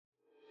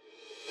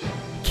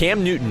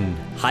Cam Newton,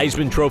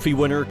 Heisman Trophy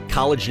winner,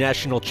 college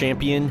national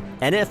champion,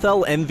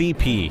 NFL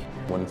MVP.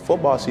 When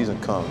football season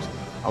comes,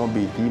 I'm going to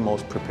be the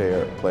most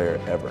prepared player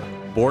ever.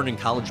 Born in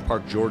College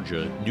Park,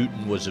 Georgia,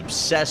 Newton was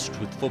obsessed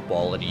with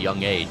football at a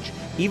young age,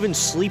 even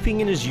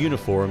sleeping in his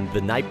uniform the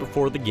night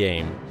before the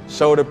game.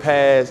 Shoulder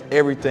pads,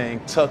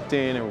 everything tucked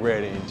in and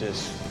ready, and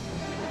just...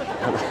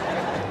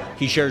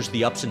 He shares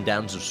the ups and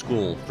downs of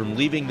school, from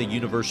leaving the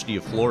University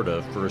of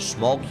Florida for a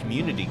small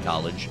community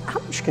college.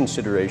 How much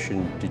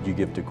consideration did you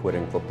give to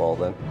quitting football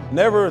then?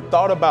 Never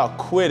thought about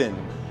quitting.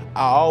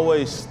 I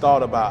always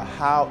thought about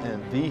how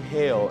in the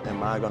hell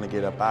am I going to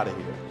get up out of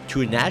here?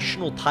 To a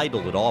national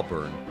title at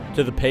Auburn,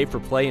 to the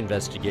pay-for-play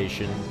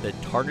investigation that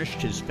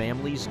tarnished his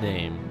family's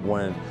name.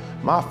 When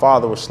my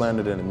father was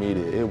slandered in the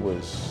media, it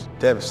was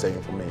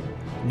devastating for me.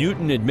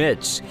 Newton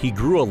admits he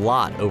grew a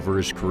lot over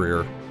his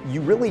career. You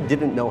really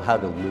didn't know how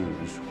to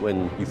lose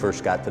when you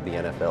first got to the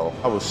NFL.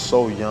 I was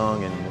so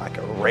young and like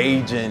a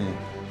raging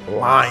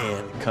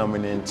lion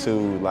coming into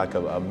like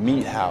a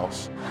meat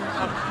house.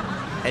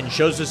 And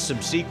shows us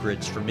some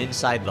secrets from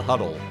inside the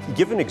huddle.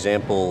 Give an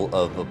example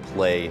of a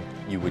play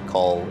you would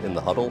call in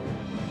the huddle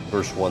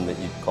versus one that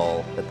you'd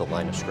call at the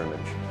line of scrimmage.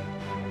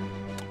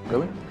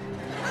 Really?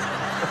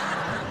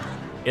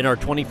 In our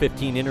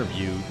 2015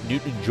 interview,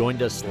 Newton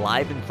joined us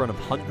live in front of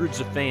hundreds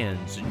of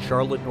fans in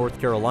Charlotte, North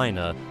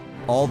Carolina.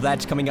 All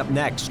that's coming up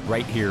next,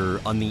 right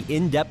here on the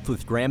In Depth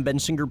with Graham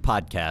Bensinger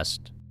podcast.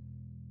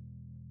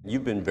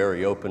 You've been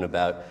very open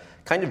about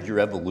kind of your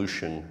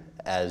evolution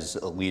as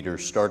a leader,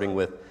 starting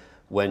with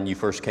when you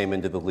first came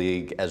into the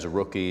league as a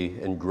rookie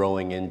and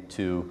growing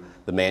into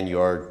the man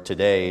you are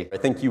today. I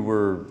think you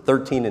were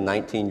 13 and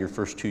 19 your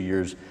first 2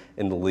 years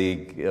in the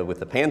league with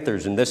the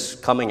Panthers, and this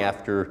coming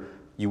after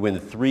you win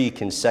 3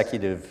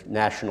 consecutive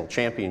national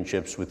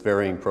championships with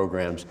varying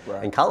programs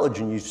in college.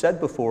 And you said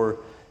before,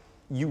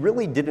 you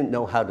really didn't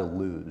know how to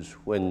lose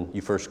when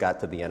you first got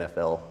to the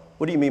NFL.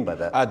 What do you mean by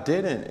that? I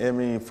didn't. I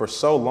mean, for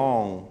so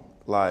long,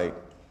 like,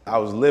 I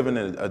was living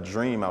in a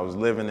dream. I was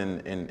living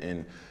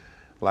in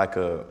like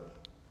a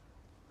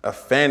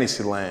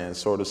fantasy land,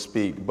 so to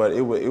speak. But it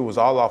was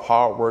all off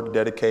hard work,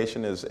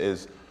 dedication,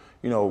 is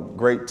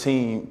great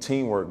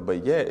teamwork.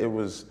 But yet it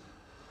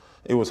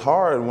was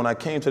hard. When I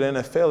came to the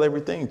NFL,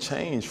 everything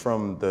changed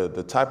from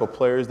the type of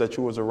players that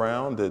you was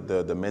around,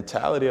 the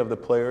mentality of the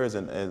players,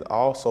 and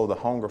also the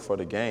hunger for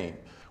the game.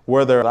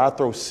 Whether I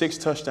throw 6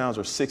 touchdowns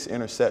or 6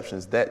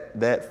 interceptions,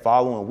 that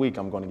following week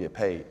I'm going to get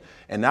paid.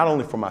 And not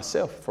only for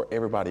myself, for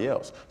everybody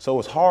else. So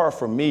it's hard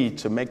for me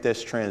to make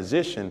this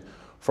transition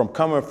from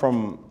coming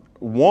from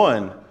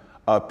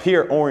a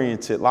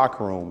peer-oriented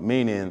locker room,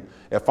 meaning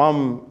if I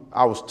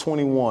was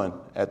 21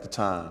 at the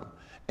time,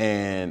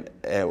 and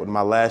at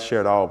my last year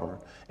at Auburn,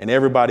 and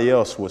everybody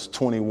else was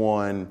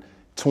 21,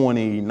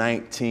 20,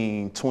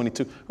 19,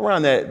 22,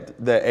 around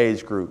that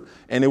age group.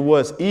 And it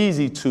was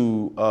easy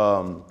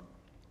to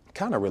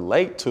kind of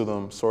relate to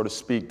them, so to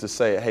speak, to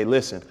say, hey,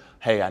 listen,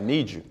 hey, I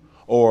need you.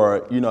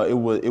 Or,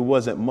 it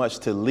wasn't much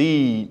to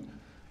lead,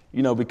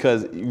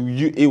 because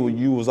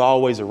you was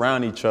always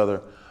around each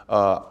other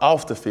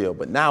off the field.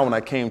 But now when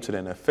I came to the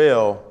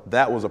NFL,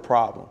 that was a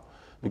problem.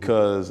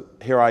 Because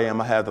here I am,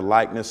 I have the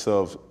likeness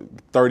of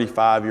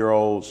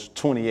 35-year-olds,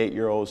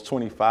 28-year-olds,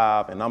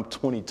 25, and I'm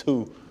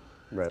 22,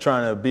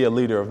 trying to be a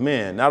leader of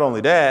men. Not only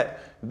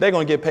that, they're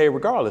going to get paid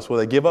regardless.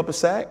 Whether they give up a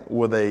sack,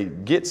 whether they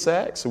get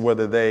sacks,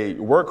 whether they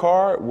work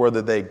hard,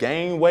 whether they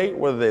gain weight,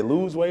 whether they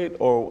lose weight,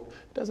 or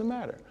it doesn't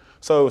matter.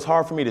 So it was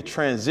hard for me to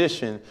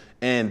transition,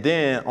 and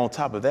then on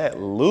top of that,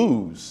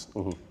 lose.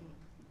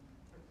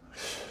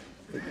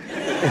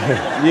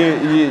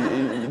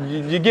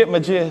 You get my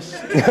gist.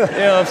 You know what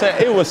I'm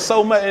saying? It was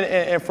so much,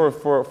 and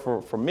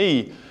for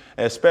me,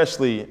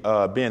 especially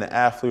being an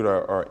athlete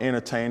or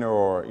entertainer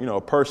or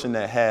a person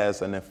that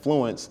has an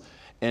influence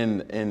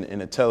in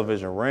the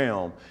television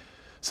realm,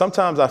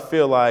 sometimes I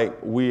feel like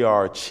we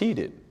are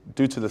cheated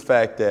due to the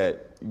fact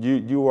that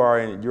you're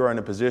in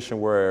a position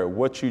where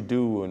what you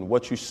do and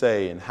what you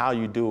say and how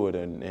you do it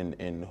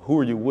and who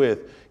are you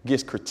with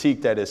gets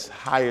critiqued at its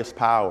highest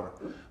power,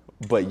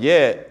 but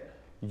yet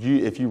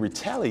if you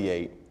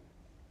retaliate,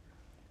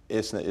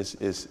 it's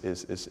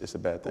a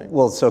bad thing.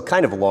 Well, so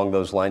kind of along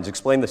those lines,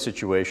 explain the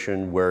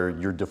situation where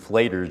your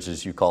deflators,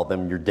 as you call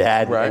them, your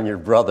dad and your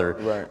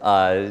brother,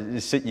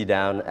 sit you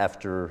down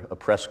after a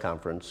press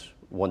conference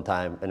one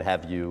time and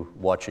have you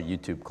watch a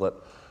YouTube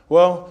clip.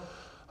 Well,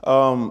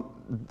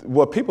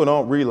 what people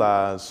don't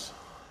realize,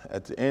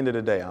 at the end of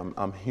the day,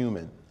 I'm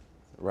human,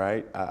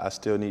 right? I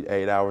still need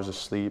 8 hours of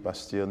sleep. I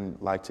still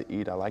like to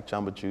eat. I like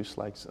Jamba Juice,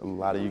 like a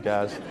lot of you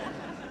guys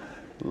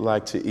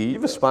like to eat. You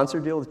have a sponsor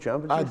deal with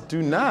Jamba Juice? I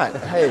do not.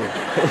 Hey.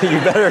 You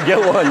better get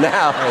one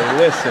now. Hey,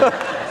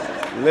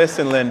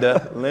 listen,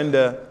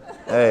 Linda,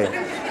 hey.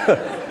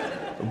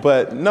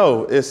 But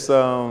no, it's,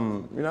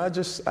 I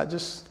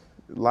just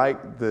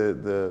like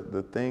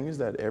the things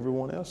that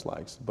everyone else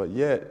likes. But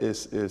yet,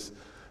 it's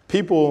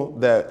people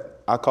that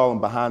I call them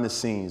behind the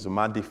scenes, or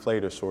my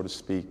deflator, so to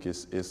speak,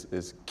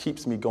 is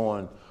keeps me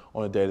going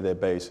on a day-to-day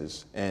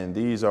basis. And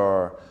these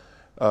are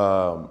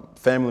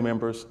family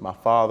members, my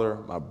father,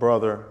 my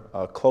brother,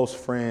 close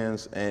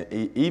friends, and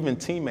even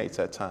teammates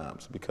at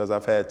times, because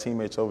I've had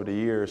teammates over the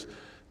years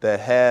that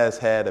has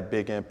had a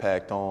big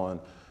impact on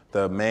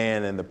the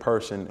man and the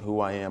person who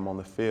I am on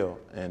the field.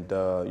 And,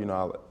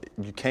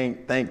 you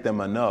can't thank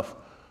them enough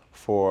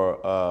for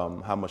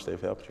how much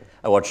they've helped you.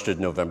 I watched a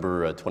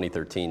November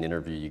 2013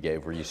 interview you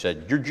gave where you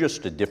said you're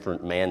just a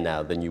different man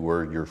now than you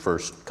were your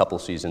first couple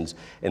seasons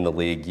in the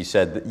league. You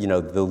said that,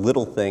 the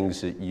little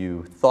things that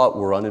you thought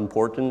were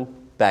unimportant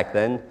back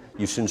then,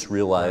 you since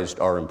realized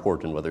are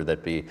important, whether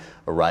that be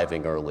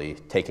arriving early,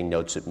 taking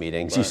notes at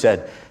meetings. Right. You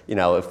said,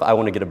 if I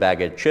want to get a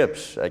bag of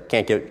chips, I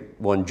can't get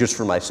one just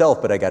for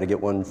myself, but I got to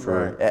get one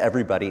for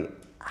everybody.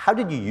 How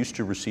did you used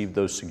to receive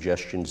those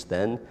suggestions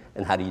then,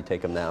 and how do you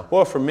take them now?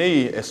 Well, for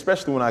me,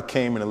 especially when I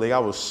came in the league, I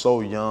was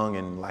so young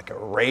and like a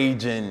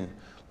raging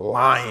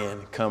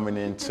lion coming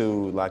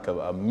into like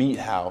a meat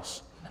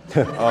house.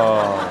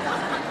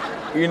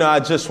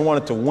 I just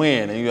wanted to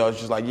win. And I was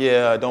just like,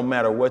 it don't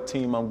matter what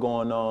team I'm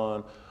going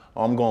on,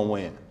 I'm going to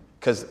win.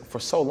 Because for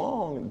so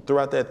long,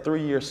 throughout that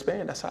 3-year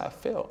span, that's how I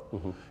felt.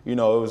 Mm-hmm. It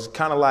was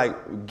kind of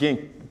like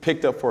getting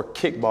picked up for a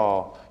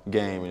kickball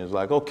game. And it was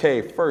like,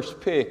 okay, first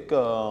pick,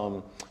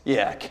 Cam,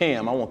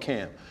 I want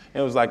Cam.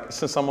 And it was like,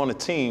 since I'm on the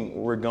team,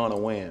 we're going to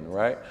win,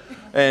 right?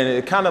 And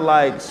it kind of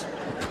like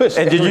pushed.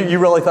 And did you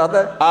really thought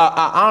that?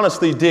 I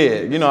honestly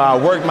did.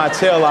 I worked my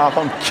tail off.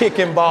 I'm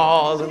kicking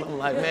balls. And I'm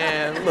like,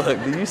 man,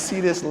 look, do you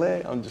see this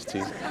leg? I'm just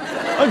teasing.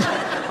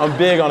 I'm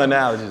big on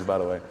analogies, by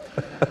the way.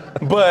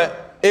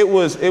 But it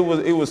was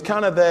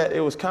kind of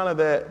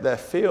that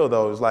feel,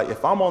 though. It's like,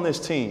 if I'm on this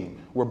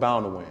team, we're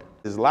bound to win.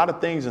 There's a lot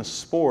of things in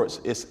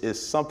sports, it's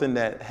something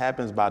that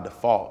happens by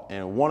default.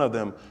 And one of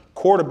them,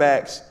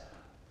 quarterbacks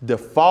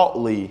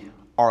defaultly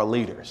are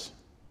leaders,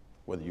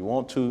 whether you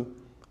want to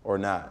or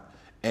not.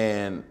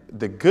 And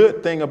the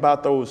good thing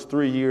about those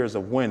 3 years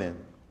of winning,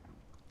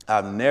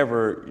 I've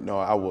never,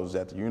 I was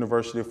at the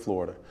University of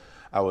Florida.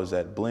 I was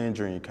at Blinn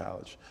Junior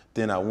College.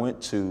 Then I went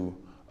to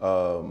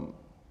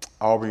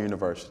Auburn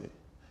University.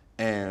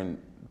 And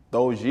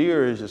those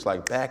years, just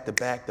like back to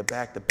back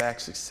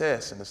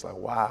success. And it's like,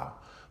 wow.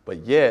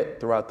 But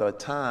yet, throughout that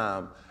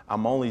time,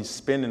 I'm only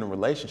spending in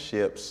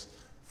relationships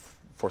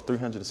for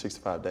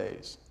 365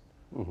 days.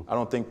 Mm-hmm. I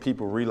don't think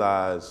people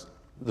realize.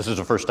 This is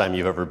the first time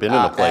you've ever been in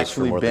a place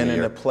for more than a year. I've actually been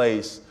in a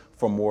place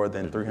for more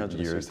than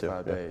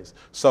 365 days.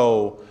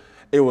 So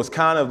it was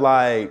kind of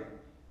like,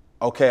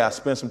 okay, I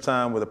spent some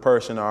time with a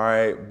person, all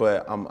right,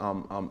 but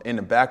I'm in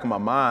the back of my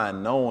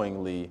mind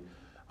knowingly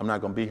I'm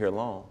not going to be here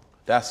long.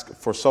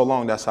 For so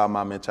long, that's how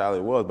my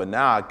mentality was. But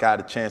now I got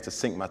a chance to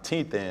sink my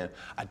teeth in.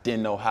 I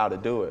didn't know how to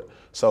do it.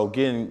 So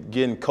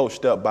getting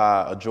coached up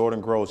by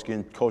Jordan Gross,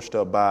 getting coached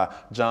up by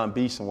John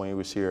Beeson when he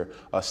was here,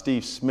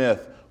 Steve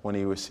Smith when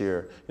he was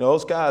here.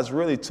 Those guys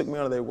really took me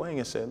under their wing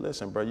and said,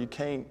 listen, bro, you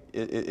can't,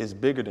 it's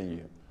bigger than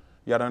you.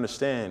 You got to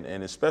understand,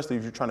 and especially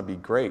if you're trying to be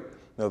great.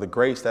 The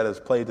greats that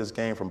has played this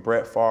game, from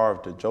Brett Favre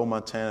to Joe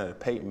Montana to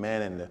Peyton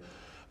Manning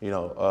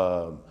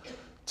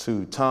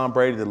to Tom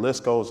Brady, the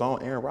list goes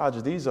on. Aaron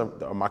Rodgers, these are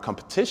my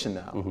competition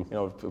now.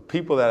 Mm-hmm.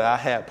 People that I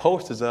had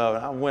posters of,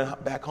 and I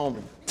went back home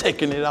and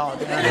taking it all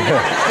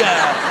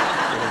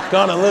down.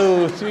 Gonna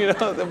lose,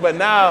 But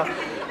now,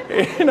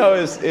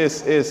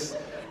 it's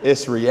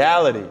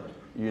reality,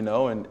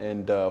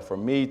 And for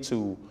me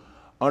to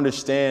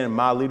understand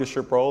my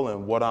leadership role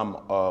and what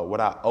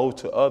I owe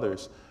to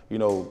others,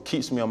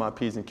 keeps me on my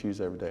P's and Q's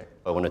every day.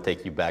 I want to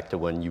take you back to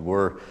when you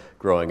were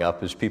growing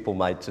up. As people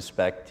might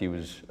suspect, he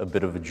was a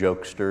bit of a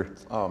jokester.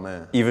 Oh,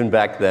 man. Even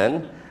back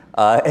then.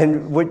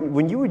 And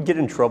when you would get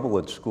in trouble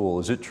at school,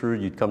 is it true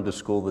you'd come to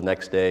school the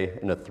next day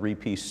in a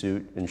 3-piece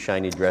suit and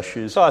shiny dress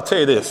shoes? So I'll tell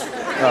you this, all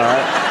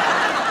right?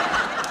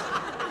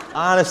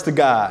 Honest to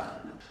God,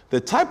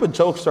 the type of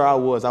jokester I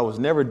was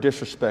never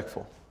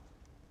disrespectful,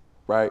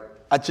 right?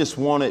 I just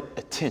wanted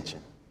attention.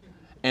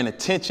 And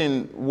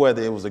attention,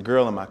 whether it was a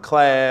girl in my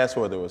class,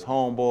 whether it was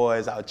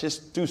homeboys, I would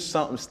just do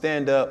something,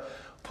 stand up,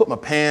 put my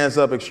pants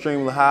up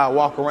extremely high,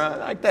 walk around,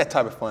 like that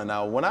type of fun.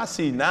 Now, when I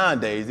see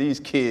nowadays these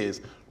kids,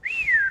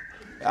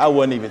 I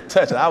wouldn't even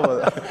touch it. I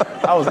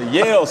was a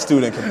Yale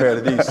student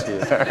compared to these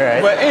kids.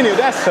 Right. But anyway,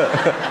 that's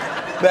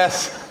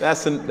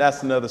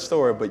another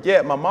story. But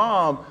yeah, my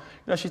mom,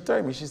 she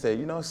threatened me. She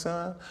said,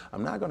 son,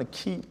 I'm not gonna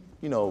keep,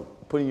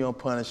 putting you on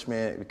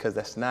punishment because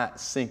that's not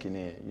sinking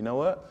in. You know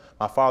what?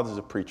 My father's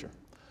a preacher.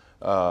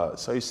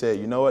 So he said,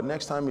 you know what,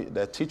 next time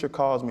that teacher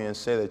calls me and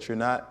say that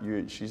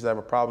she's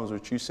having problems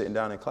with you sitting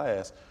down in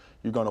class,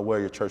 you're going to wear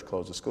your church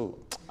clothes to school.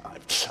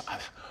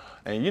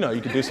 And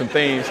you can do some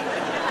things.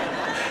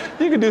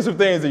 You can do some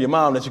things to your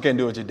mom that you can't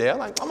do with your dad.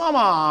 Like, oh,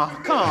 mama,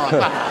 come on.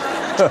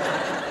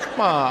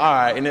 Come on, all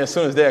right. And then as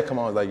soon as dad come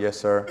on, I was like, yes,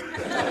 sir.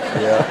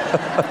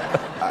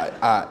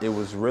 Yeah. It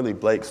was really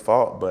Blake's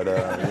fault, but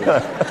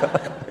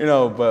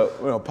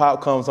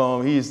Pop comes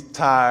home, he's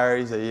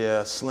tired. He said,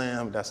 yeah,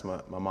 Slim, that's my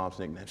mom's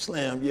nickname.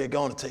 Slim, yeah,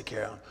 go on and take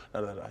care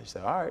of him. He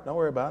said, all right, don't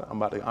worry about it. I'm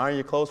about to iron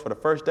your clothes for the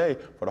first day.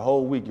 For the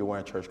whole week, you're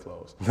wearing church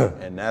clothes.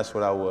 And that's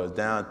what I was,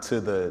 down to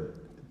the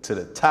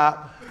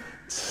top,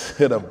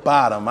 to the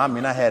bottom. I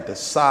mean, I had the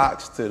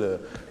socks to the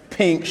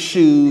pink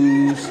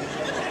shoes,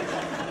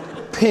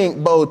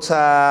 pink bow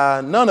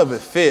tie. None of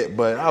it fit,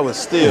 but I was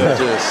still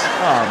just,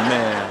 oh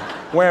man.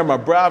 Wearing my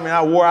bra, I mean,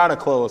 I wore out of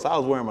clothes. I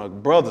was wearing my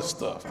brother's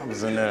stuff. I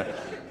was in there.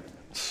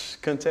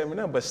 Couldn't tell me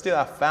nothing, but still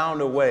I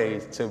found a way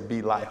to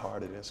be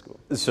lighthearted in school.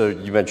 So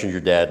you mentioned your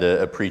dad,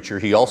 a preacher.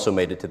 He also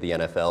made it to the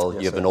NFL.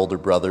 Yes, you have sir. an older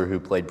brother who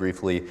played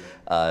briefly,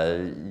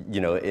 in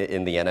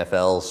the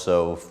NFL.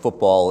 So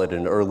football at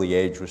an early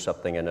age was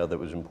something I know that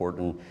was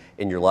important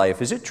in your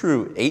life. Is it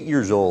true, 8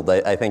 years old,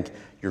 I think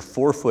you're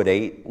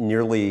 4'8",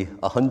 nearly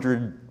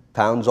 100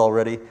 pounds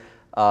already.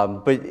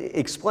 But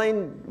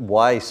explain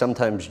why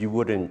sometimes you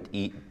wouldn't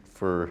eat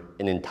for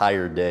an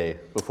entire day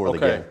before the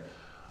game.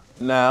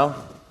 Now,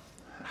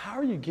 how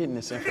are you getting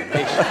this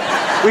information?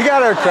 We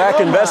got our crack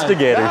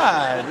investigators.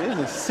 God,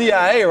 this is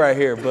CIA right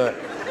here, but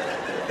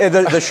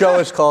The show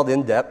is called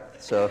In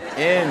Depth, so.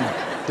 in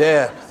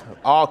depth,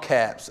 all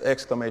caps,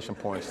 exclamation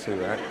points too,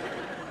 right?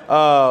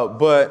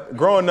 But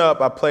growing up,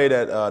 I played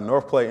at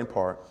North Clayton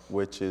Park,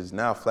 which is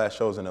now Flat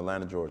Shows in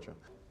Atlanta, Georgia.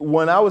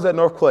 When I was at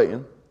North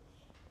Clayton,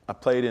 I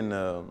played in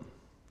a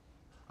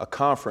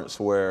conference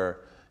where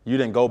you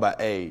didn't go by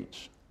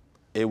age.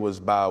 It was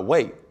by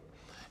weight.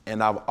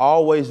 And I've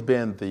always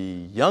been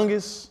the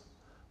youngest,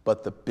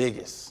 but the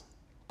biggest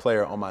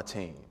player on my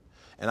team.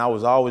 And I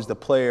was always the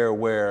player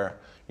where,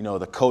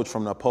 the coach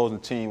from the opposing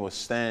team would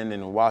stand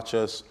and watch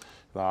us.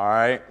 Like, all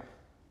right,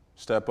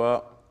 step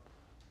up.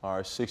 All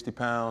right, 60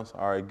 pounds.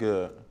 All right,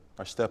 good. All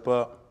right, step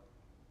up.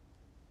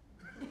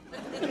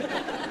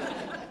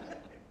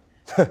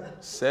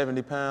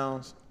 70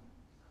 pounds.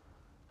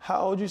 How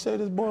old you say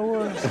this boy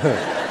was?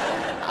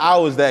 I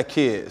was that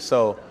kid.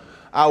 So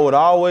I would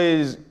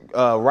always,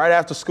 right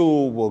after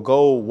school, will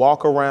go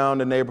walk around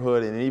the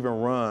neighborhood and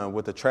even run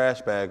with the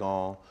trash bag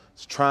on,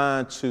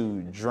 trying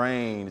to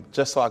drain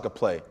just so I could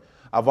play.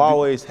 I've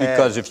always had.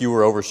 Because if you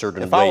were over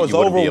certain If weight, I was you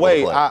wouldn't be able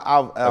to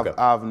overweight, play.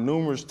 I've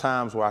numerous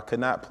times where I could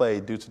not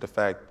play due to the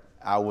fact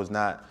I was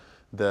not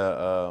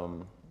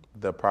the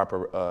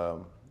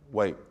proper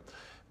weight.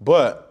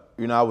 But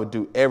I would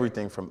do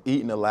everything from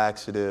eating a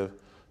laxative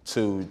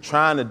to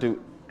trying to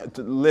do.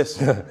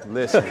 Listen.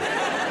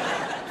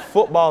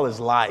 Football is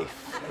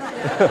life,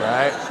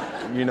 right?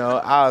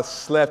 I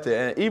slept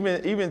it,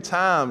 and even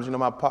times,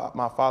 my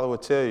father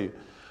would tell you,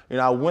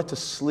 I went to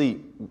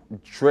sleep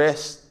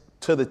dressed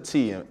to the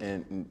T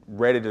and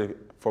ready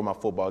for my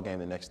football game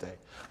the next day.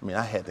 I mean,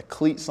 I had the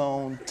cleats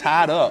on,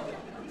 tied up,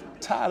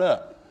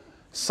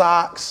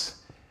 socks.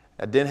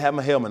 I didn't have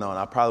my helmet on.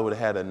 I probably would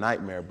have had a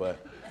nightmare,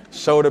 but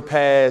shoulder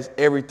pads,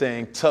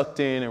 everything tucked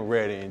in and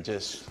ready, and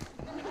just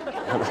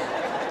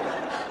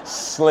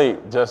sleep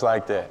just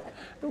like that.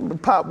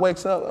 Pop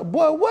wakes up,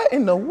 boy, what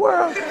in the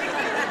world?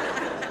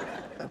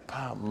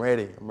 Pop, I'm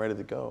ready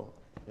to go.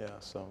 Yeah,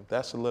 so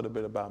that's a little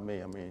bit about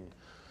me. I mean,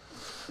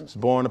 I was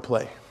born to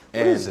play.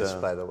 What is this,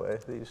 by the way?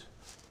 These?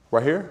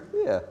 Right here?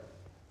 Yeah.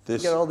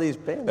 This, you got all these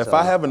bands If on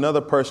I it. have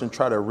another person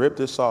try to rip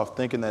this off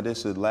thinking that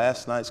this is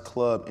last night's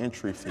club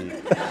entry fee,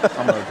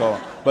 I'm going to go.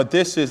 But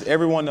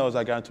everyone knows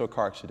I got into a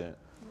car accident.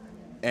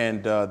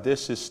 And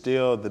this is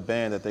still the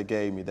band that they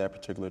gave me that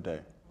particular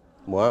day.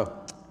 Wow.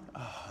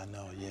 I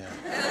know,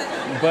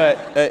 yeah.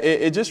 But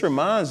it just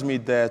reminds me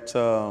that,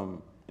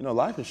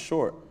 life is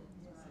short.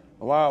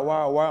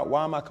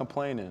 Why am I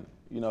complaining?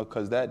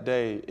 Because that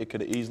day it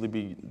could have easily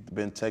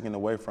been taken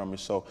away from me.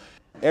 So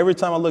every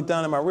time I look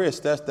down at my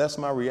wrist, that's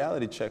my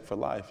reality check for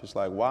life. It's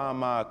like, why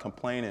am I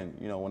complaining?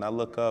 When I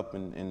look up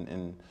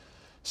and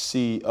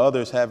see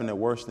others having it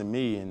worse than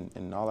me,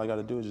 and all I got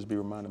to do is just be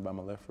reminded by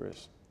my left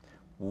wrist.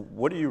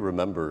 What do you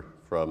remember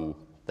from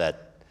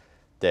that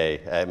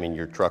day? I mean,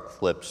 your truck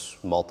flips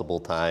multiple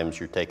times.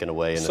 You're taken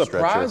away in a stretcher.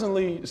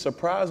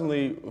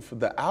 Surprisingly,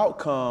 the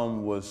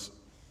outcome was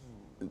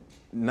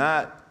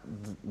not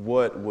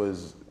what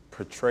was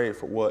portrayed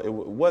for what it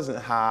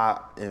wasn't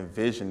how I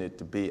envisioned it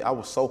to be. I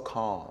was so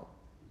calm,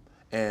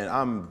 and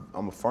I'm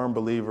a firm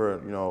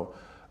believer.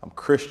 I'm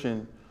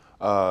Christian.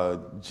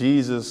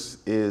 Jesus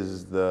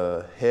is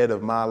the head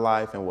of my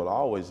life and will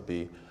always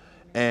be.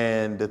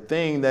 And the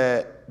thing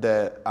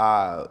that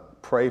I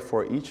pray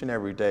for each and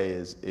every day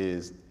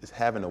is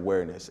having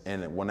awareness.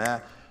 And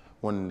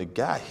when the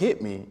guy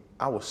hit me,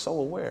 I was so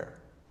aware.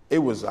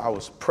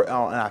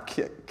 And I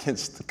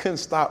couldn't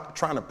stop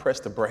trying to press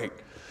the brake.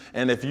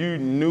 And if you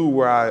knew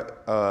where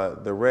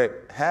the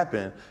wreck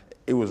happened,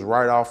 it was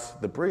right off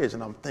the bridge.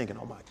 And I'm thinking,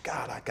 oh my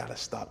God, I gotta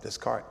stop this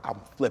car. I'm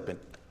flipping.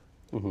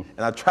 Mm-hmm.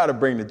 And I try to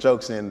bring the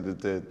jokes in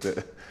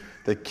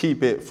to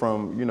keep it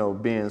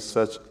from, being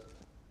such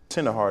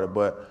tenderhearted.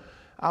 But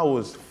I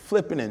was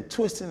flipping and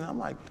twisting. And I'm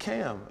like,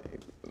 Cam,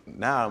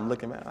 now I'm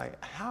looking at it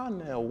like, how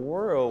in the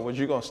world was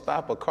you gonna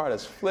stop a car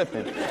that's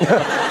flipping?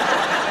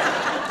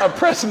 I'm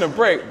pressing the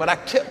brake, but I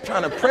kept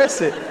trying to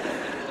press it.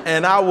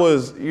 And I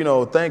was,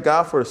 thank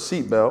God for the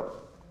seatbelt.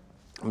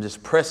 I'm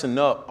just pressing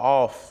up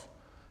off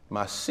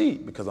my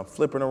seat because I'm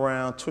flipping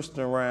around,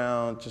 twisting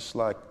around, just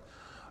like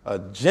a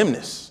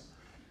gymnast.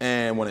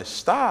 And when it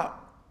stopped,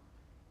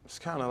 It's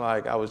kind of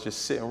like I was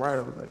just sitting right.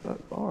 I was like, oh,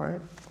 all right,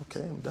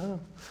 okay, I'm done.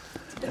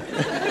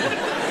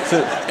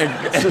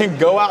 and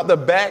go out the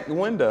back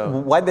window.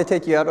 Why'd they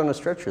take you out on a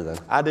stretcher then?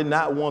 I did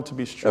not want to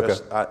be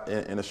stressed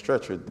in a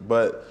stretcher,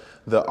 but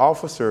the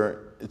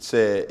officer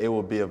said it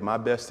would be of my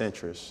best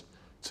interest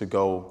to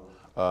go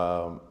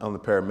on the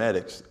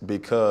paramedics,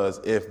 because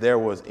if there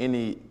was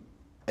any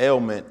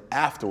ailment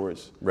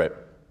afterwards, right,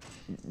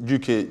 you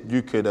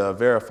could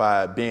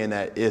verify it, being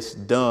that it's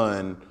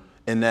done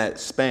in that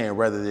span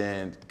rather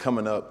than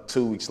coming up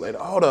 2 weeks later.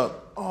 Hold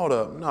up,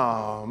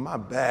 no, my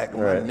back,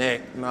 my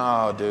neck,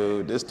 no,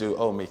 dude, this dude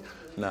owed me.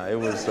 No, it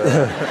was,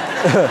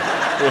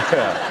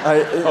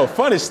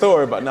 funny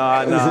story, but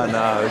no.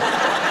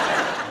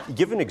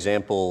 Give an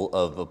example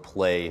of a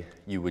play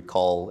you would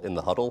call in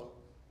the huddle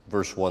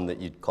versus one that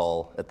you'd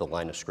call at the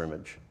line of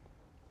scrimmage.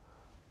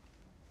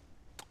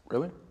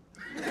 Really?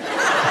 All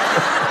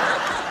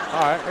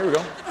right, here we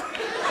go.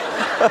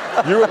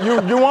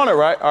 You want it,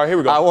 right? All right, here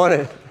we go. I want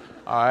it.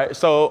 All right,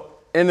 so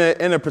in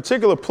a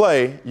particular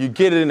play, you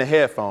get it in the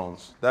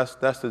headphones. That's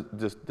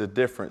the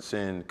difference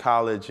in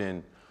college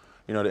and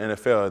the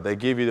NFL. They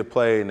give you the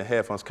play in the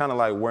headphones, kind of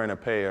like wearing a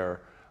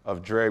pair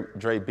of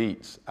Dre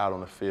Beats out on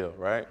the field,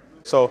 right?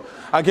 So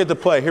I get the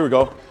play. Here we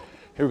go.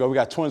 We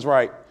got twins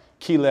right,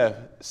 key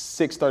left,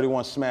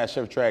 631 smash,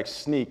 Chevy track,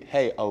 sneak.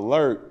 Hey,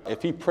 alert.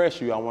 If he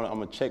press you, I'm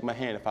gonna check my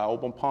hand. If I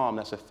open palm,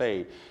 that's a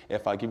fade.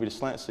 If I give you the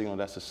slant signal,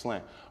 that's a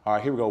slant. All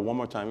right, here we go. One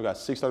more time. We got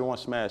 631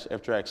 smash,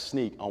 F track,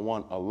 sneak on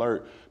one,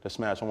 alert, the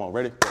smash on one.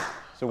 Ready?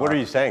 So what are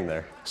you saying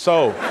there?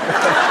 So,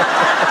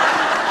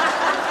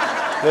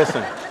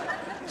 listen.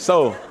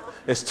 So,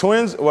 it's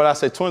twins, what I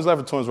say, twins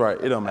left or twins right,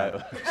 it don't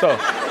matter. So,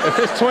 if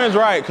it's twins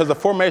right, because the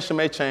formation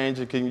may change,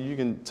 you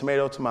can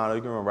tomato,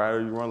 you can run right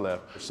or you run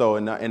left. So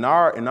in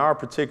our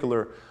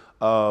particular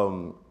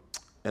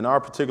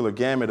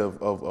gamut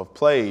of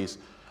plays,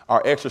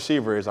 our X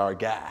receiver is our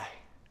guy,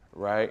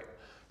 right?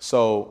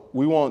 So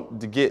we want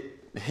to get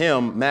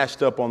him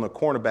matched up on the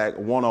cornerback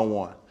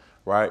one-on-one,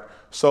 right?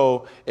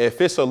 So if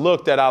it's a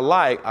look that I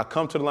like, I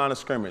come to the line of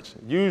scrimmage.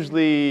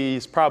 Usually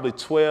it's probably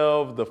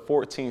 12 to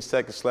 14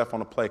 seconds left on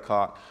the play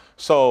clock.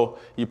 So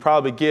you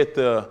probably get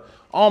the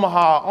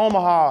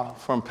Omaha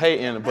from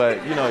Peyton, but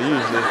usually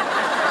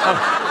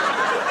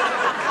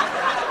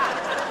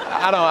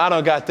I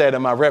don't got that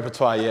in my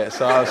repertoire yet.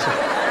 So I'm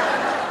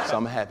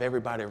gonna have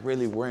everybody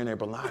really wearing their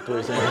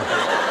binoculars.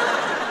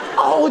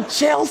 Oh,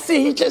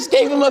 Chelsea, he just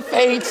gave him a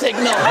fade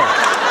signal.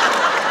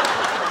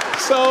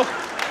 So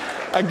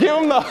I give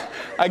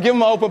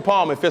him an open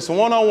palm. If it's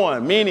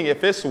one-on-one, meaning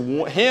if it's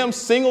him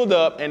singled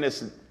up and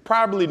it's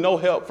probably no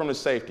help from the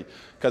safety.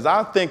 Because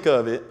I think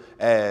of it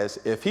as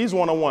if he's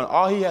one-on-one,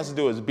 all he has to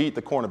do is beat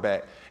the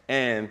cornerback,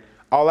 and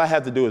all I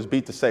have to do is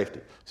beat the safety.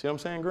 See what I'm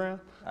saying, Graham?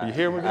 You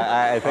hear me?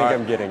 I think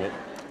I'm getting it.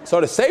 So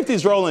the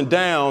safety's rolling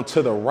down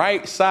to the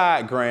right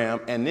side, Graham,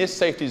 and this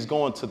safety's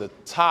going to the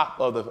top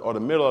of the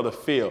middle of the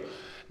field.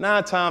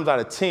 9 times out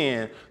of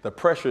 10, the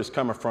pressure is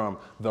coming from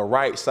the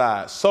right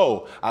side.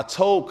 So I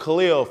told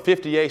Khalil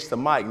 58 to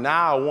Mike,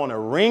 now I want to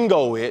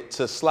Ringo it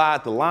to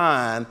slide the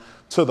line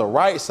to the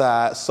right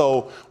side.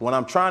 So when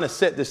I'm trying to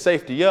set the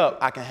safety up,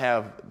 I can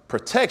have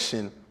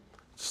protection,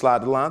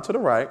 slide the line to the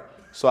right,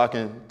 so I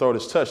can throw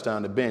this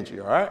touchdown to Benji,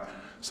 all right?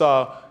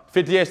 So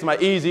 58 to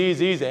Mike,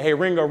 easy. Hey,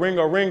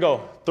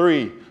 Ringo.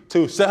 3,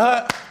 2,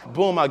 set.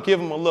 Boom, I give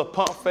him a little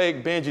pump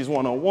fake. Benji's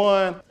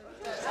one-on-one.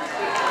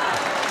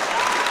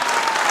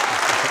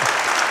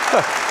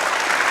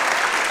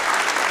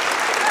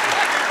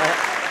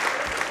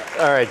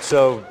 All right,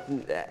 so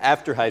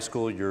after high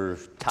school, you're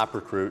top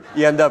recruit.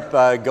 You end up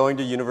going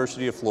to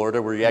University of Florida,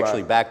 where you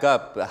actually back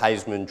up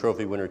Heisman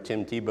Trophy winner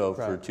Tim Tebow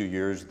for 2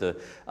 years. The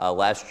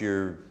last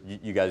year,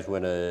 you guys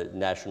win a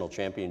national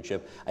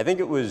championship. I think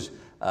it was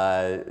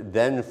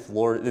then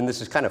Florida, and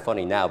this is kind of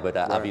funny now, but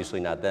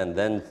obviously not then.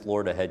 Then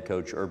Florida head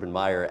coach Urban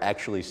Meyer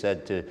actually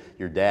said to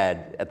your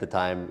dad at the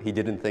time he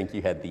didn't think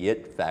you had the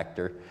it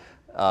factor.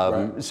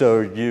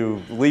 So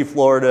you leave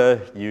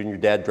Florida, you and your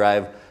dad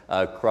drive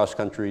cross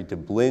country to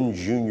Blinn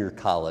Junior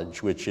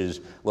College, which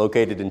is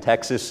located in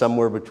Texas,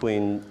 somewhere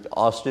between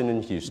Austin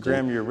and Houston.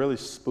 Graham, you're really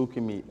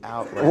spooking me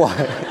out right now.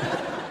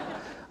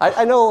 Why?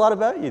 I know a lot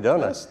about you,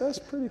 don't I? That's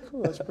pretty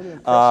cool. That's pretty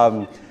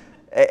impressive.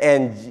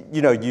 And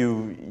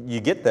you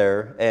get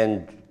there,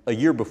 and a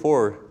year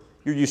before,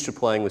 you're used to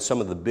playing with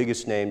some of the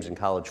biggest names in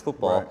college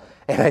football,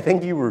 and I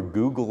think you were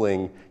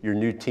Googling your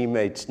new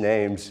teammates'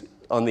 names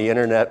on the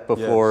internet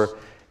before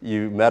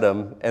you met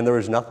them, and there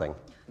was nothing.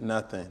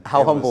 Nothing.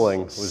 How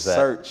humbling was that?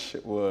 Search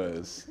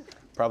was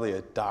probably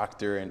a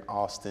doctor in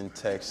Austin,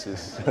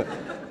 Texas,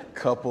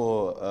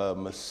 couple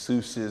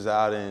masseuses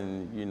out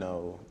in,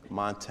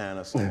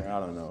 Montana somewhere, I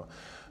don't know.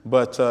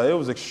 But it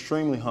was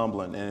extremely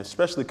humbling, and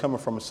especially coming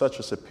from such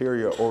a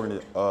superior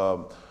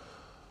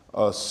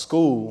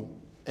school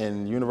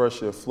in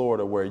University of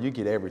Florida where you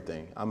get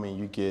everything. I mean,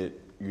 you get,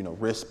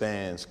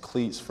 wristbands,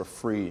 cleats for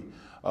free.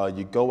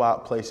 You go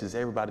out places,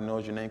 everybody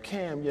knows your name.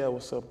 Cam, yeah,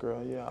 what's up,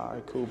 girl? Yeah, all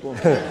right, cool, boom.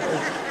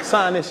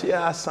 Sign this,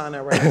 yeah, I sign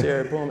that right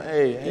there, boom.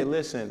 Hey,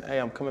 listen, hey,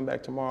 I'm coming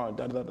back tomorrow,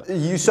 da da da.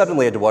 You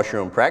suddenly had to wash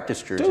your own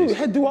practice jerseys. Dude,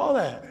 had to do all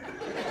that.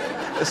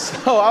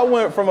 So I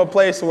went from a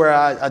place where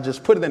I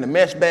just put it in a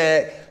mesh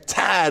bag,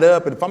 tie it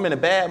up, and if I'm in a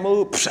bad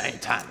mood, I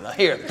ain't tying it up.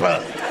 Here, bro.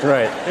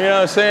 Right. You know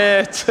what I'm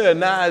saying? To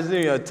now,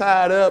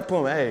 tie it up,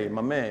 boom. Hey,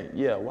 my man,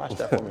 yeah, watch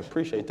that for me.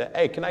 Appreciate that.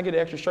 Hey, can I get an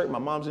extra shirt? My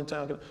mom's in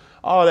town.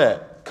 All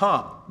that.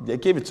 They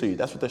give it to you.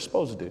 That's what they're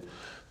supposed to do.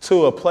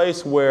 To a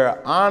place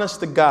where,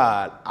 honest to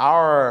God,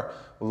 our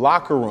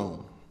locker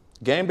room,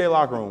 game day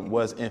locker room,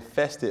 was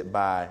infested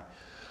by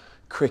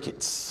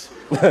crickets.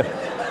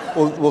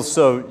 Well,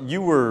 so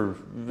you were,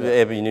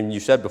 I mean, and you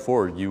said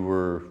before, you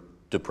were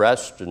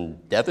depressed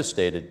and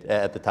devastated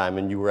at the time,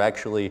 and you were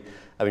actually,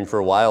 I mean, for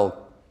a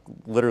while,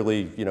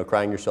 literally,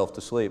 crying yourself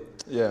to sleep.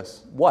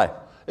 Yes. Why?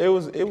 It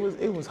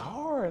was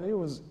hard. It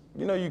was,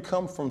 you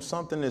come from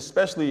something,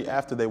 especially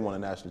after they won a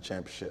national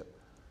championship.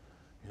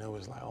 It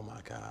was like, oh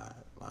my God,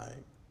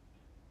 like,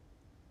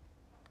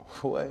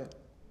 why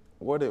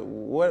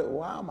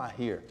am I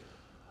here?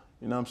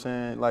 You know what I'm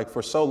saying? Like,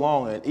 for so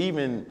long, and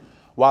even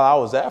while I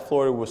was at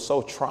Florida, it was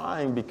so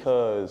trying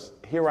because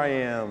here I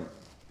am,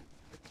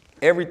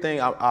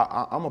 everything,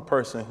 I'm a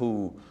person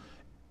who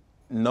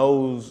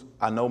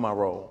I know my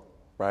role,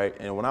 right?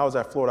 And when I was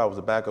at Florida, I was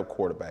a backup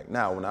quarterback.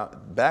 Now,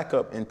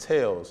 backup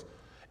entails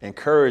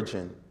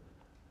encouraging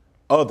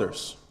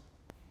others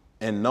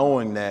and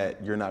knowing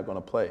that you're not going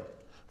to play.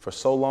 For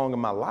so long in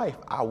my life,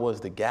 I was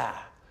the guy.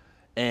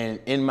 And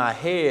in my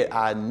head,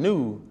 I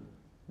knew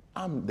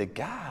I'm the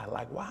guy.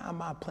 Like, why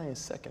am I playing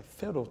second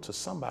fiddle to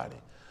somebody?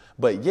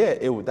 But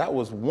yet, that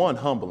was one,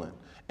 humbling.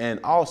 And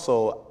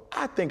also,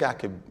 I think I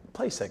could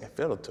play second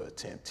fiddle to a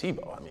Tim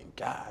Tebow.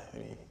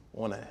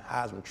 Won a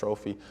Heisman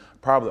Trophy,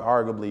 probably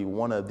arguably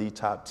one of the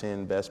top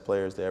 10 best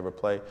players to ever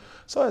play.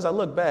 So as I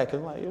look back, it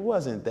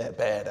wasn't that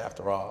bad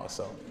after all.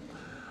 So,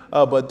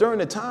 but during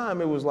the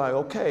time, it was like,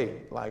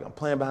 okay, like I'm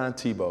playing behind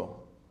Tebow.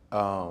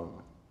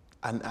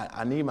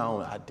 I need my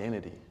own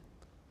identity.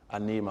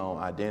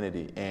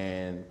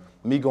 And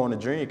me going to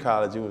junior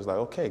college, it was like,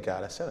 okay,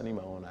 God, I said I need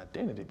my own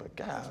identity, but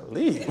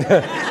golly.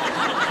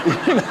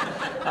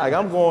 Like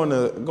I'm going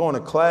to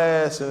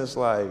class and it's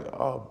like,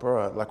 oh,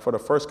 bro, like for the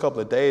first couple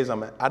of days,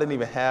 I didn't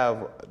even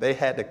they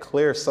had to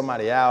clear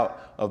somebody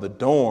out of the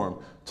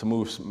dorm to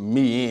move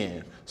me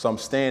in. So I'm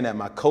staying at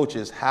my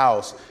coach's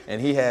house and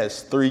he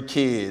has 3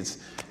 kids.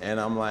 And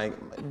I'm like,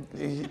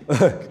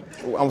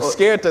 I'm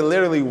scared to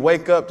literally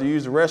wake up to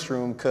use the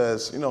restroom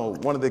because,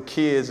 one of the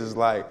kids is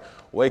like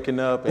waking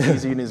up and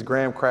he's eating his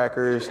graham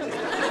crackers.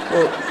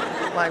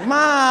 Like,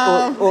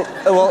 Mom!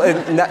 Well,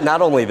 and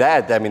not only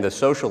that, I mean, the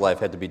social life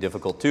had to be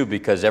difficult too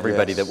because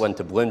everybody Yes. that went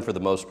to Blinn for the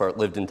most part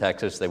lived in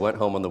Texas. They went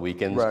home on the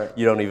weekends. Right.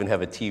 You don't even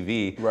have a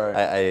TV, Right.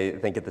 I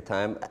think at the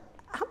time.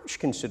 How much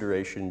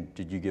consideration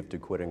did you give to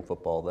quitting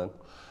football then?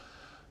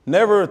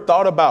 Never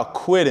thought about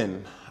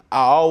quitting.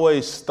 I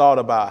always thought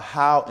about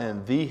how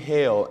in the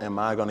hell am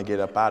I going to get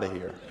up out of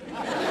here?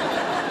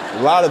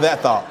 A lot of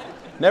that thought.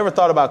 Never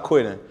thought about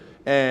quitting.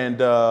 And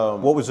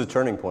What was the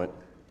turning point?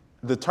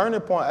 the turning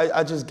point,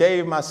 I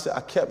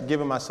kept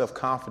giving myself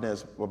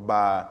confidence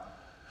by,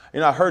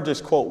 I heard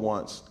this quote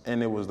once,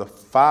 and it was the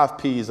 5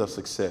 P's of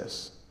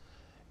success.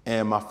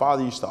 And my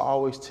father used to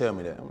always tell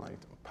me that. I'm like,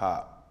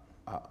 Pop,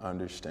 I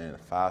understand the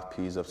 5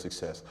 P's of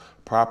success.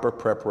 Proper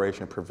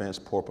preparation prevents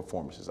poor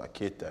performances. I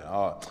get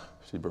that.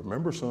 See, but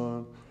remember,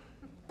 son,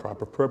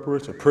 proper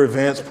preparation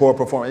prevents poor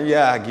performance.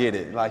 Yeah, I get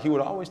it. Like, he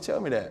would always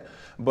tell me that.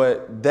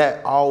 But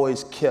that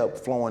always kept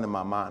flowing in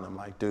my mind. I'm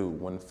like,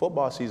 dude, when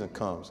football season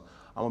comes,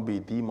 I'm going to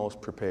be the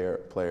most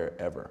prepared player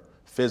ever,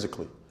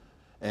 physically.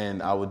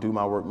 And I would do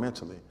my work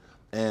mentally.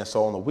 And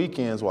so on the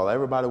weekends, while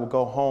everybody would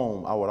go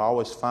home, I would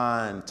always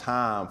find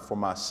time for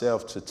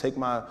myself to take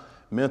my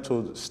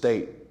mental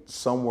state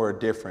somewhere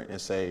different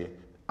and say,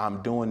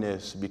 I'm doing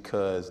this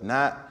because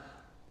not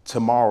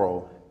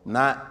tomorrow,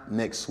 not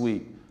next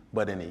week,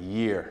 but in a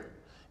year,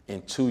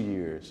 in 2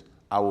 years,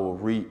 I will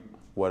reap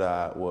what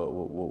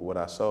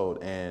I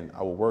sowed. And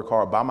I will work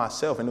hard by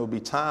myself. And there will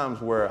be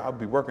times where I'll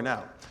be working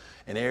out.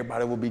 And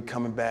everybody will be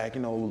coming back,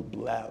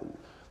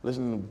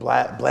 listening to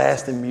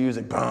blasting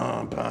music,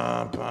 bum,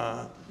 bum,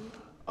 bum.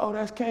 Oh,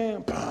 that's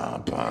Cam,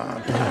 bum,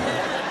 bum, bum.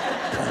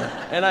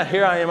 And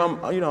here I am,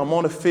 I'm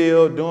on the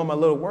field doing my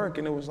little work,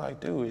 and it was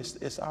like, dude,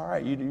 it's all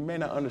right. You may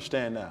not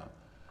understand now.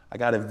 I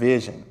got a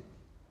vision.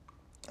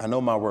 I know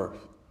my worth.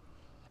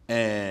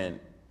 And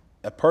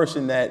a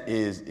person that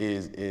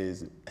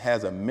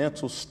has a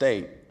mental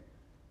state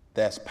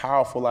that's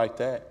powerful like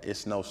that,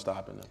 it's no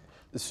stopping them.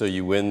 So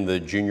you win the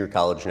junior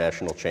college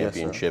national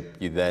championship. Yes,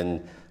 you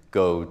then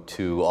go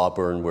to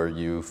Auburn where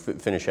you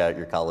finish out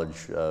your college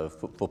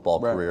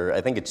football Right. career.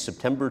 I think it's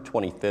September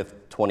 25th,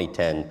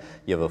 2010.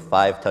 You have a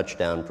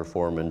 5-touchdown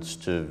performance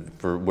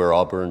for where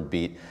Auburn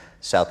beat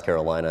South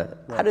Carolina.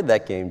 Right. How did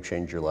that game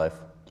change your life?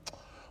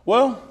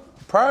 Well,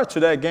 prior to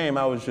that game,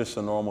 I was just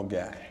a normal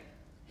guy.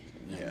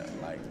 Yeah,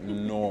 like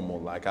normal.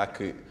 Like I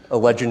could. A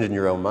legend in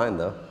your own mind,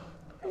 though.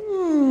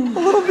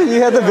 little bit.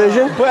 You had the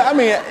vision. But I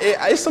mean,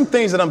 it's some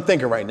things that I'm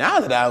thinking right now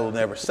that I will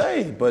never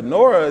say. But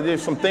Nora,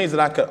 there's some things that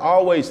I could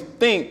always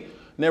think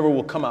never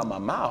will come out my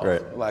mouth.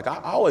 Right. Like I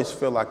always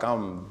feel like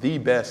I'm the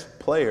best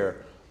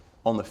player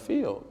on the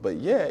field. But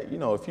yeah,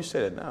 if you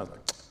say that now, it's like,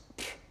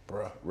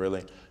 bruh,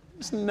 really?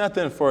 It's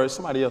nothing for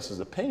somebody else's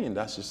opinion.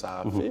 That's just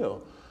how I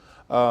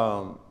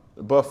feel.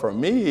 But for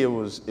me, it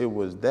was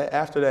that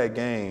after that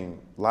game,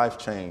 life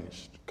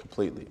changed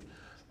completely.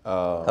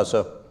 How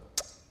so?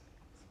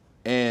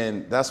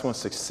 And that's when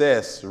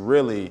success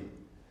really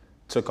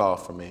took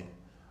off for me.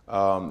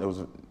 It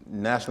was a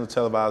national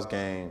televised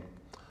game.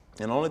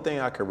 And the only thing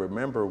I could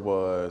remember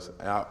was,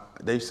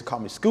 they used to call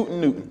me Scootin'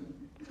 Newton.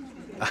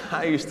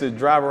 I used to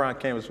drive around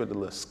campus with a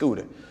little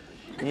scooter.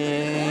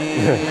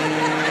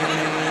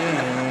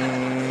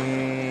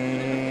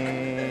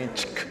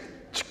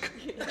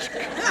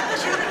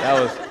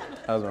 That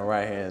was my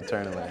right hand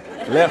turning lane.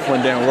 Left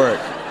one didn't work.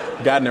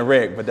 Got in a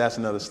wreck, but that's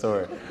another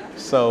story.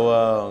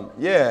 So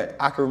yeah,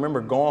 I can remember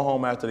going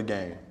home after the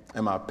game,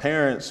 and my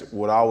parents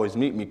would always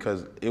meet me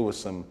because it was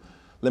some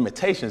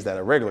limitations that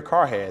a regular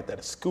car had that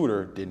a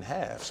scooter didn't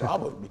have. So I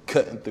would be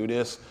cutting through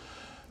this,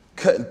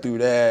 cutting through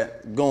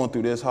that, going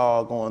through this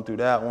hall, going through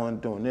that one,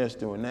 doing this,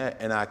 doing that,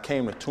 and I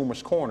came to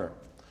Toomer's Corner.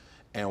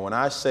 And when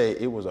I say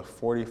it was a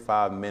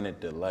 45-minute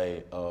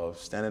delay of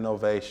standing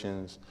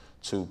ovations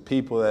to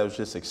people that was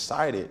just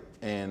excited,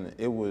 and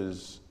it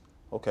was,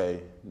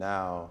 okay,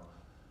 now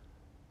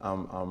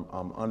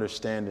I'm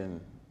understanding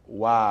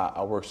why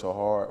I worked so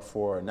hard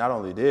for not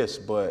only this,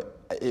 but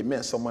it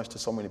meant so much to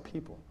so many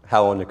people.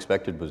 How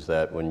unexpected was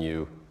that when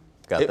you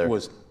got there? It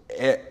was,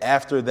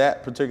 after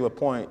that particular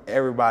point,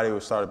 everybody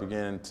would start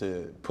beginning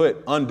to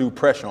put undue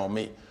pressure on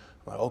me.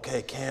 Like,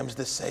 okay, Cam's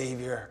the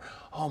savior.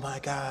 Oh my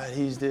God,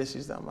 he's this,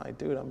 he's that. I'm like,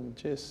 dude, I'm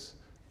just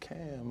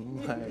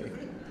Cam. Like,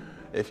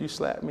 if you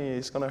slap me,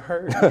 it's gonna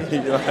hurt me.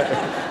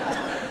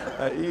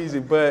 Easy,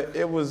 but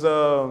it was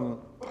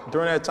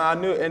during that time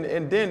I knew,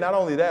 and then not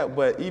only that,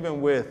 but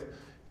even with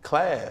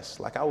class,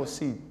 like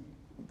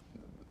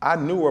I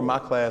knew where my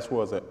class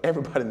was, or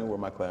everybody knew where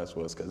my class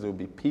was, because there would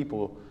be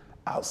people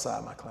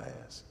outside my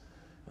class.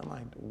 I'm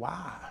like,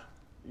 why?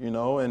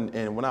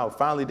 And when I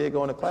finally did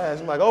go into class,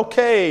 I'm like,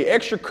 okay,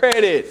 extra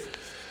credit.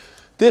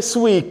 This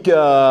week,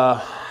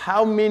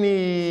 how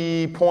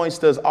many points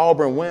does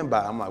Auburn win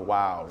by? I'm like,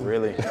 wow,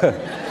 really?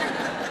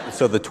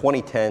 So the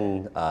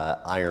 2010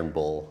 Iron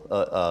Bowl,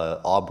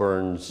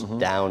 Auburn's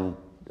down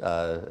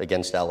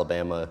against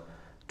Alabama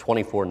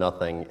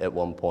 24-0 at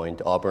one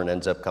point. Auburn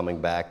ends up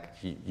coming back,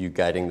 you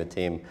guiding the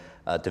team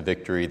to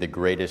victory, the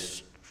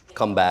greatest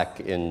comeback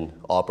in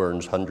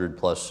Auburn's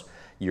 100-plus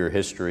year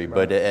history. Right.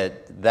 But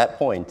at that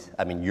point,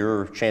 I mean,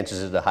 your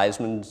chances at the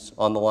Heisman's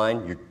on the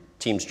line, your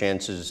team's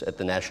chances at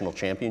the national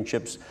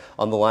championships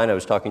on the line. I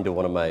was talking to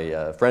one of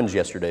my friends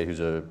yesterday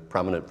who's a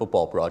prominent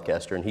football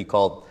broadcaster, and he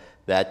called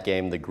that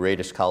game the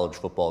greatest college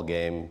football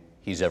game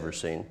he's ever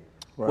seen.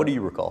 Right. What do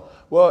you recall?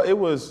 Well, it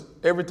was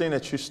everything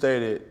that you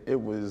stated. It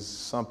was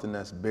something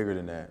that's bigger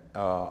than that.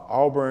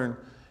 Auburn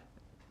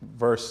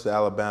versus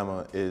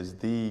Alabama is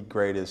the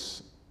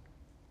greatest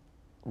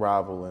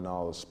rival in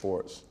all of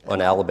sports. On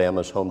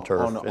Alabama's home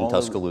turf in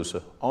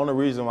Tuscaloosa. Only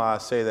reason why I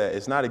say that,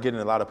 it's not getting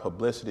a lot of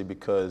publicity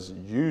because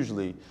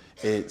usually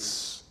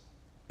it's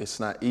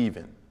not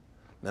even.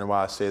 And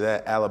why I say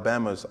that,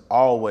 Alabama's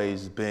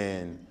always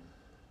been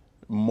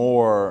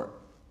more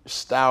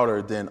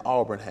stouter than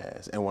Auburn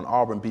has. And when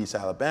Auburn beats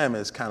Alabama,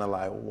 it's kind of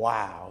like,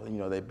 wow,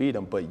 they beat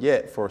them. But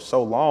yet, for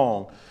so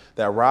long,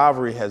 that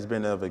rivalry has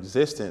been of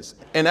existence.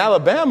 In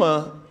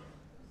Alabama,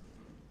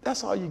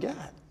 that's all you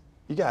got.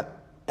 You got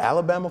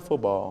Alabama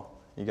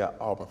football, you got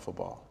Auburn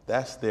football.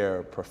 That's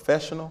their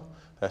professional,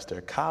 that's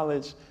their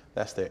college,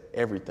 that's their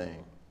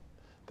everything.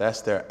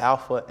 That's their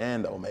alpha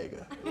and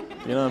omega.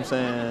 You know what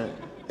I'm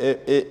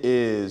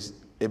saying?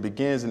 It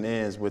begins and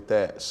ends with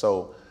that.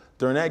 So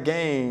during that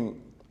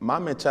game, my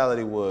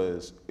mentality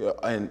was,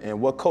 and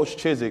what Coach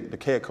Chizik,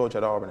 the head coach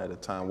at Auburn at the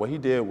time, what he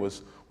did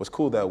was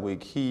cool that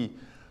week. He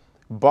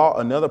brought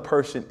another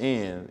person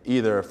in,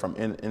 either from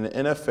in the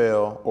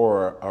NFL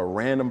or a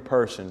random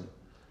person,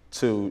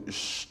 to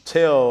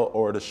tell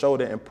or to show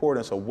the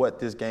importance of what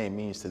this game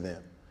means to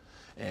them.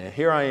 And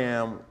here I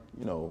am,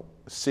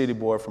 city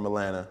boy from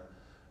Atlanta.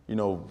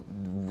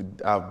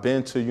 I've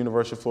been to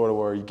University of Florida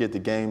where you get the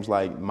games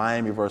like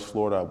Miami versus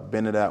Florida. I've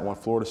been to that one.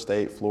 Florida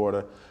State,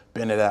 Florida,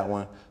 been to that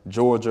one.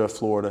 Georgia,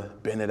 Florida,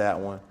 been to that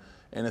one.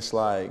 And it's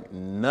like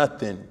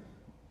nothing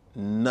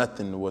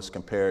was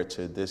compared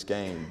to this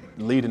game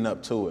leading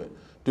up to it,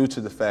 due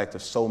to the fact that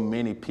so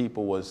many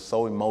people was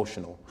so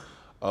emotional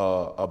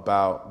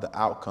about the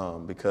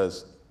outcome,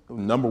 because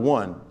number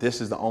one,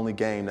 this is the only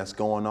game that's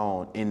going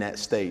on in that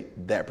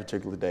state that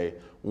particular day,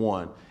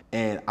 one.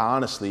 And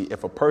honestly,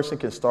 if a person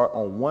can start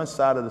on one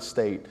side of the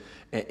state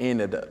and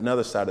end at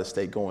another side of the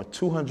state going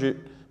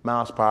 200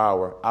 miles per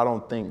hour, I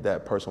don't think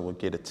that person would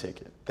get a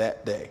ticket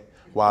that day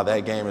while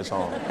that game is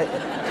on.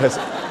 Because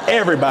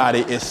everybody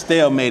is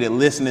stalemated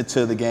listening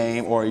to the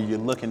game or you're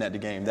looking at the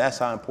game. That's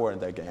how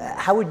important that game is.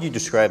 How would you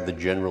describe the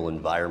general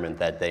environment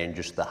that day and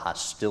just the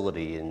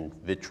hostility and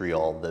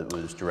vitriol that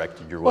was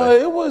directed your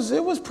way? Well,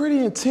 it was pretty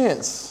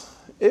intense.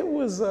 It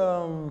was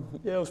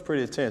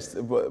pretty intense.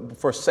 But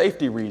for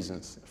safety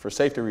reasons, for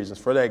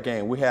that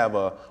game, we have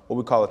what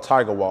we call a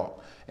Tiger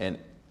Walk, and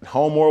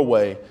home or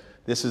away,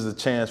 this is a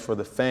chance for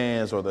the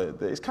fans or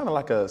it's kind of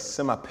like a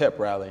semi-pep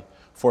rally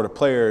for the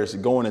players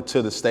going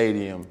into the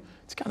stadium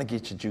to kind of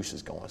get your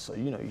juices going. So,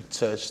 you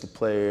touch the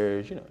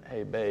players,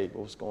 hey, babe,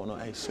 what's going on?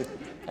 Hey, sweet.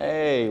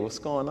 Hey, what's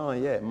going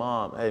on? Yeah,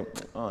 mom. Hey,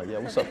 yeah,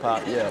 what's up,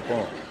 pop? Yeah,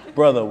 boom.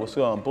 Brother, what's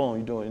going on? Boom,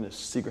 you doing this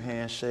secret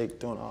handshake,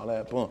 doing all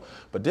that, boom.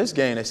 But this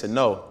game, they said,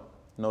 no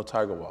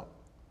Tiger Walk.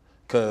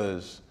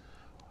 Because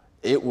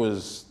it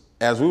was,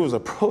 as we was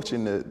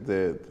approaching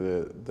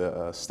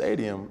the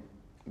stadium,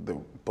 the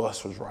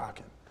bus was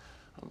rocking.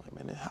 I'm like,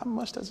 man, how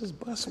much does this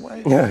bus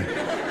weigh?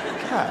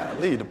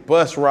 Golly, the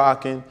bus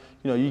rocking.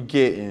 You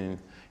getting,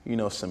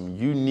 some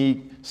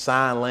unique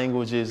sign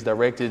languages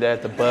directed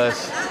at the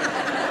bus.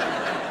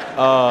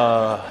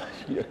 A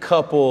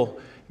couple,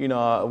 we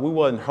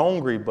wasn't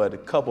hungry, but a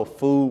couple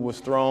food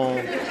was thrown.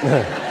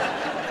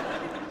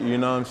 You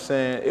know what I'm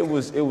saying? It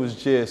was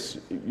just,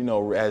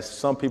 as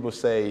some people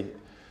say,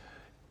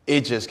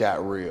 it just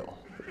got real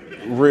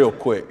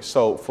quick.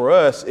 So for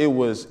us, it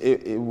was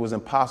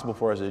impossible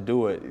for us to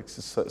do it.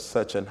 It's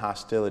such an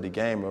hostility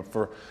game. And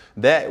for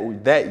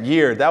that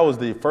year, that was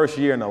the first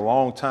year in a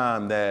long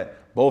time that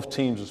both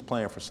teams was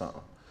playing for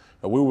something.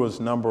 And we was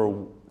number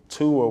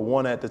 2 or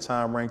 1 at the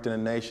time ranked in the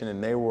nation,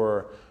 and they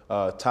were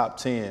top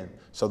 10.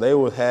 So they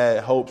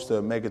had hopes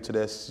to make it to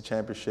the SEC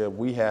championship.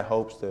 We had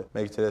hopes to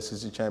make it to the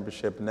SEC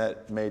championship, and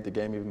that made the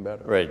game even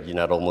better. Right. You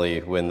not only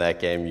win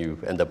that game, you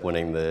end up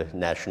winning the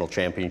national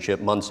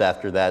championship. Months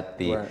after that,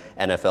 the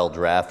NFL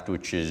draft,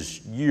 which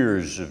is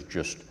years of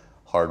just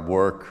hard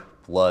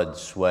work, blood,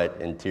 sweat,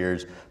 and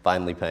tears,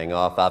 finally paying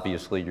off.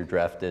 Obviously, you're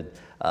drafted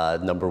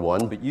number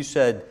 1, but you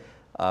said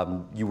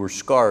you were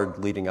scarred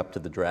leading up to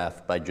the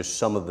draft by just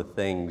some of the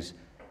things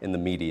in the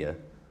media.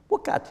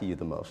 What got to you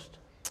the most?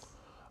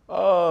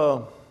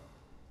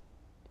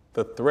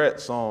 The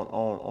threats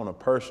on a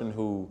person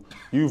who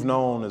you've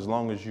known as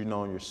long as you've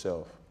known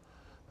yourself.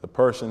 The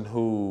person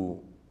who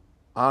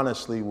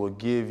honestly will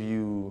give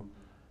you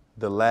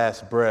the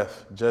last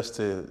breath just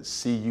to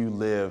see you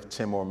live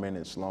 10 more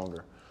minutes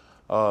longer.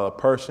 A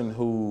person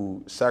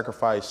who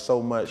sacrificed so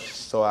much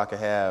so I could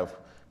have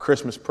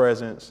Christmas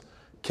presents,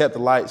 kept the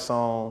lights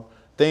on,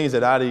 things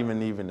that I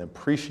didn't even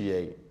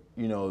appreciate.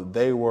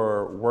 They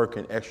were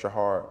working extra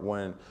hard.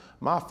 When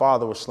my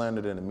father was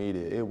slandered in the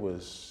media, it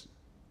was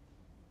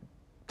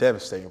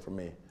devastating for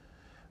me.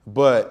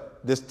 But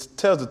this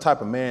tells the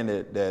type of man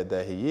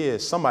that he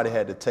is. Somebody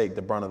had to take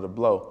the brunt of the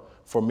blow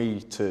for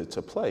me to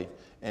play.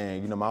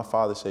 And, my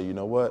father said, you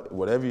know what,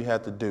 whatever you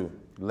have to do,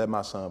 let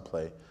my son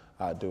play,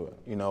 I'll do it.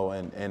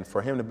 And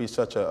for him to be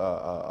such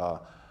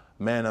a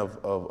man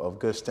of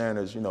good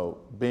standards,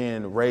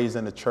 being raised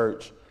in the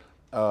church,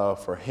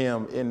 for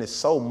him, and it's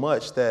so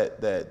much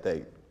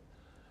that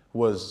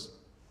was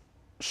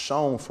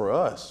shown for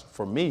us,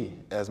 for me,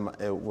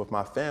 with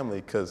my family,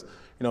 because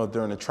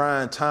during the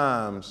trying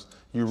times,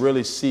 you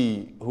really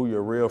see who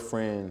your real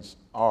friends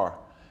are.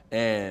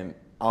 And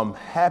I'm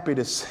happy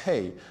to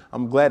say,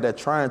 I'm glad that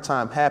trying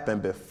time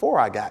happened before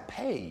I got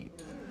paid.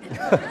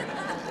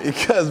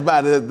 Because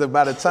by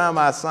the time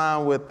I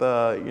signed with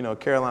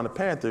Carolina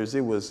Panthers,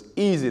 it was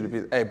easy to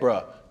be, hey,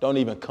 bro, don't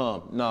even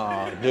come.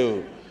 Nah,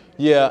 dude.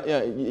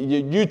 Yeah,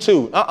 you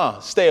too.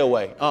 Stay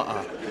away.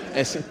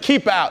 And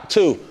keep out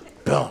too.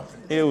 Boom.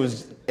 It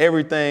was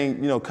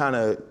everything, kind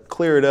of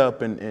cleared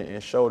up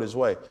and showed his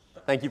way.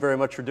 Thank you very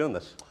much for doing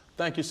this.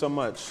 Thank you so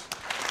much.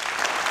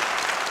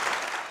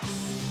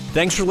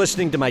 Thanks for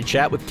listening to my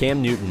chat with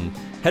Cam Newton.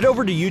 Head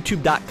over to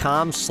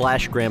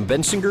youtube.com/Graham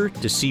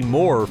Bensinger to see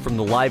more from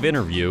the live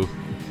interview.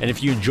 And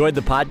if you enjoyed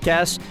the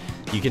podcast,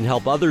 you can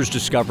help others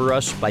discover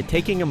us by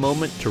taking a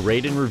moment to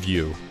rate and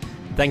review.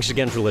 Thanks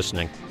again for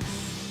listening.